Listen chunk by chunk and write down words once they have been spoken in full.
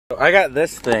I got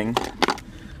this thing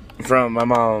from my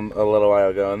mom a little while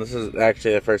ago, and this is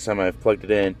actually the first time I've plugged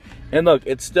it in. And look,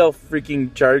 it's still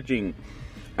freaking charging.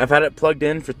 I've had it plugged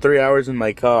in for 3 hours in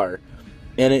my car,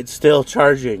 and it's still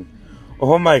charging.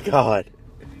 Oh my god.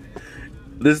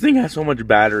 This thing has so much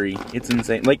battery. It's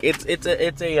insane. Like it's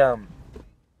a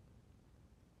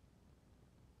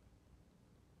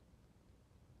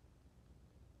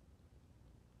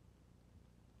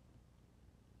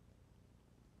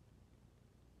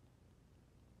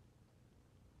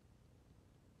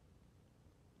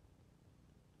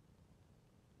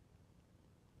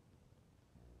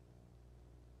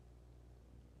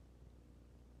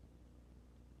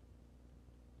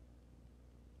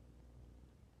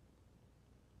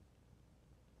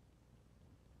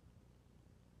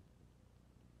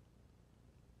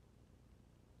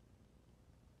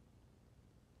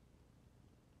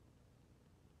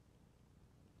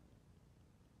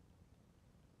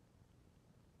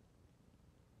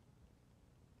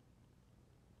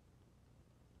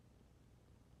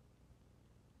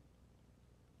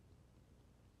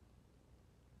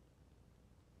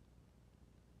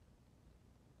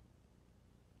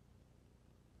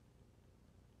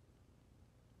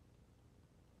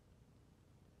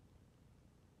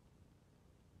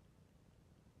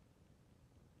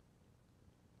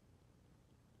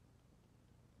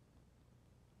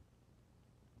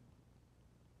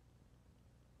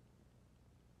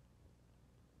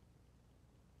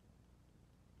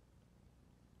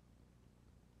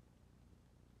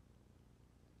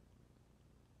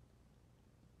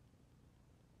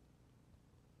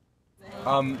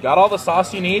got all the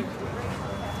sauce you need?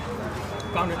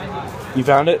 Found it. You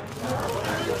found it?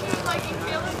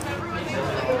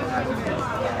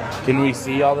 Can we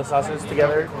see all the sauces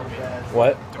together?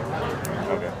 What?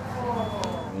 Okay.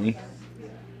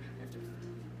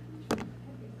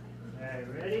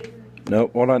 Ready?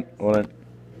 Nope, hold on.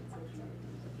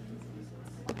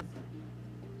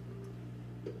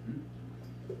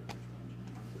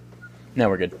 Now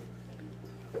we're good.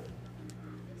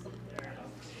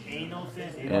 Anal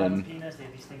fins, And penis, they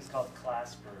have these things called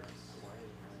claspers.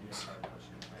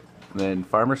 then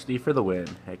Farmer Steve for the win.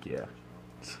 Heck yeah.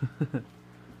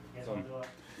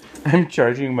 I'm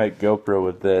charging my GoPro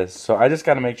with this, so I just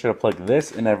gotta make sure to plug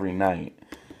this in every night.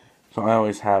 So I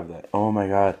always have that. Oh my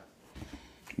god.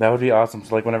 That would be awesome.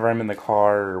 So like whenever I'm in the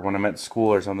car or when I'm at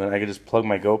school or something, I could just plug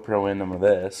my GoPro in with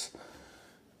this.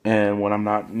 And when I'm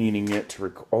not needing it to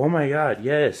record. Oh my god,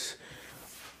 yes.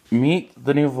 Meet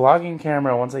the new vlogging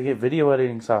camera once I get video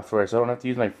editing software, so I don't have to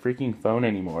use my freaking phone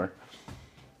anymore.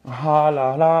 Ha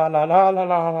la la la la la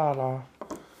la la la.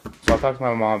 So I'll talk to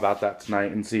my mom about that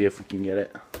tonight and see if we can get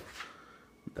it.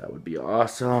 That would be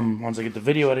awesome. Once I get the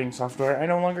video editing software, I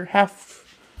no longer have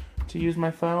to use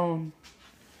my phone.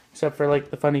 Except for like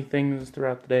the funny things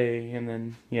throughout the day, and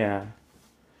then, yeah.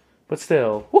 But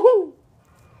still, woohoo!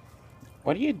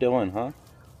 What are you doing, huh?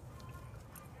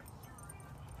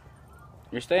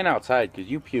 You're staying outside because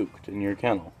you puked in your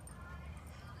kennel.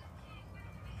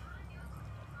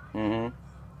 And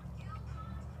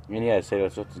yeah, say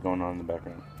that's what's going on in the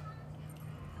background.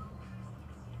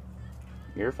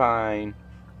 You're fine.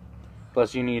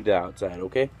 Plus, you need the outside,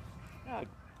 okay?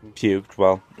 Puked,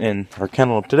 well, in our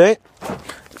kennel today.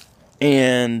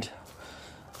 And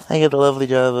I get the lovely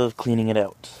job of cleaning it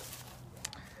out.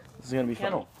 This is gonna be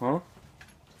kennel, huh?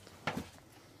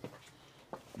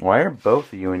 Why are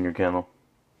both of you in your kennel?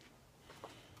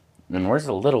 And where's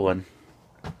the little one?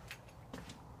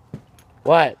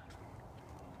 What?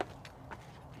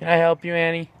 Can I help you,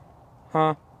 Annie?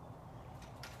 Huh?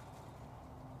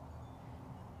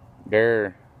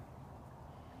 Grr.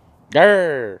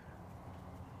 Grr.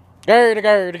 Grr,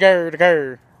 grr, grr,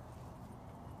 grr.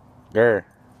 Grr.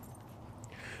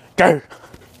 Grr.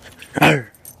 Grr.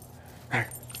 Grr.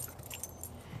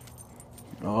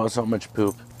 Oh, so much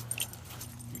poop.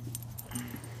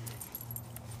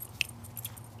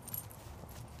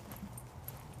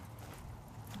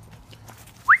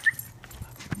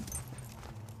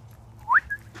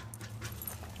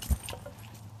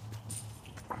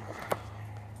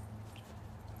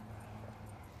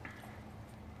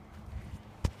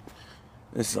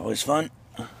 This is always fun.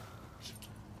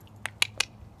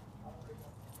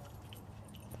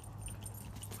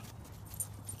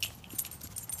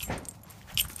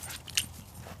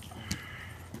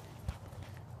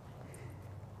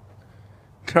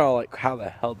 They're all like, how the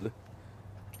hell did...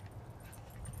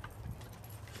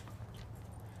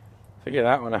 Figure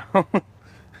that one out.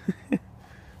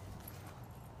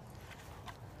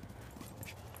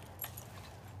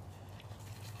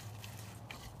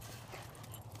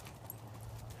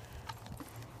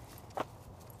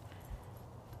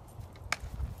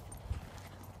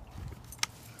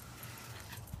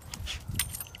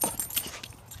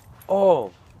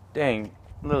 Oh, dang.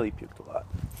 Lily puked a lot.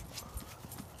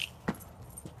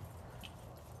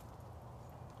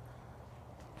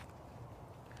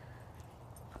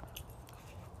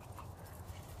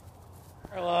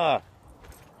 Carla!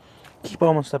 Keep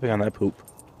almost stepping on that poop.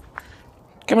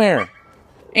 Come here.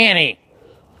 Annie!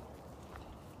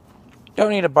 Don't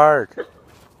need to bark.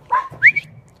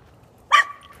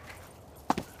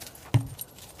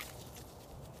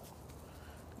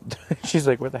 She's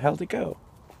like, where the hell did it go?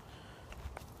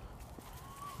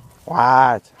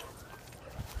 What?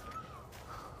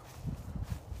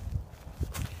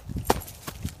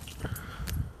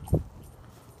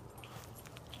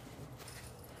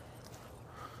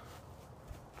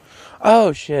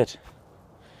 Oh, shit.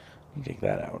 Let me take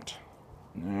that out.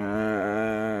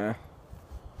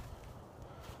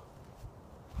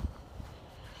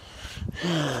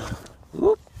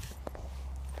 Oop.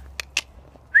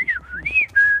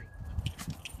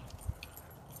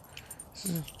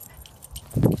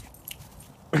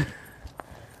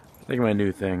 I think my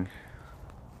new thing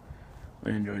I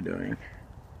enjoy doing.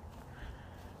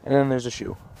 And then there's a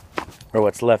shoe. Or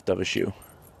what's left of a shoe.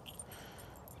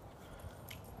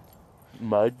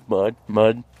 Mud, mud,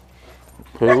 mud.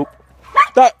 Poop.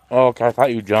 Stop! Oh, okay, I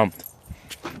thought you jumped.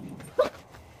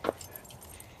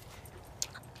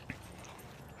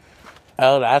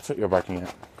 Oh, that's what you're barking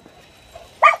at.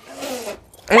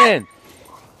 In!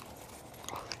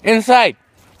 Inside!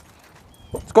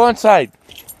 Let's go inside.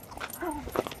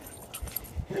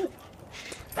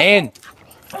 In!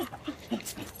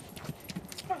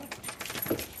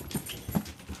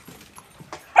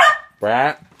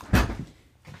 Brat.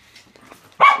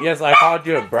 Yes, I called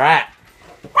you a brat.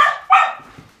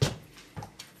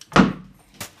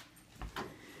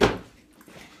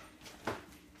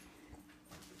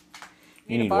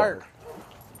 You need water.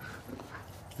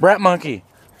 Brat monkey.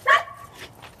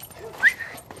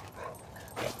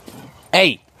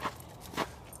 Hey.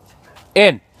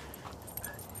 In.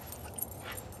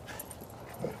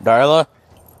 Darla.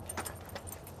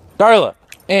 Darla.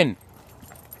 In.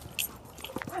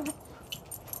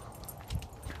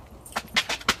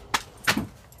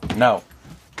 No.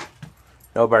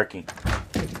 No barking.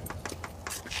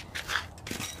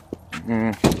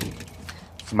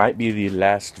 This might be the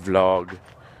last vlog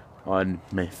on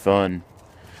my phone.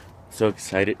 So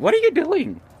excited. What are you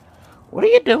doing? What are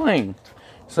you doing?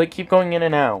 It's like keep going in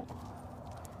and out.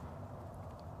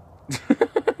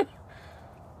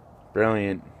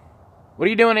 Brilliant. What are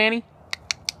you doing, Annie?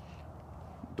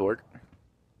 Dork.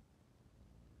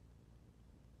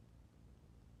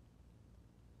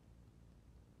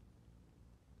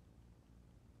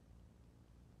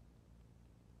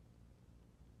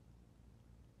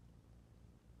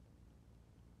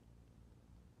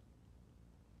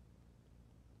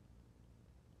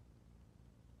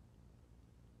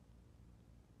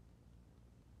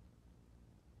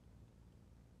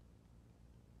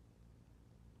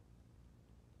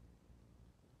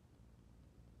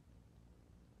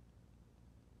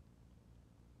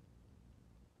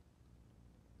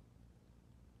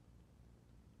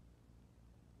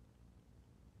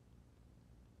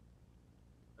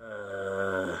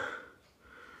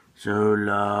 So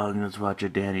long. Let's watch a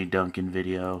Danny Duncan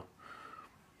video.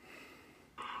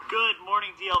 Good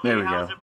morning, DLB. There we How's go. it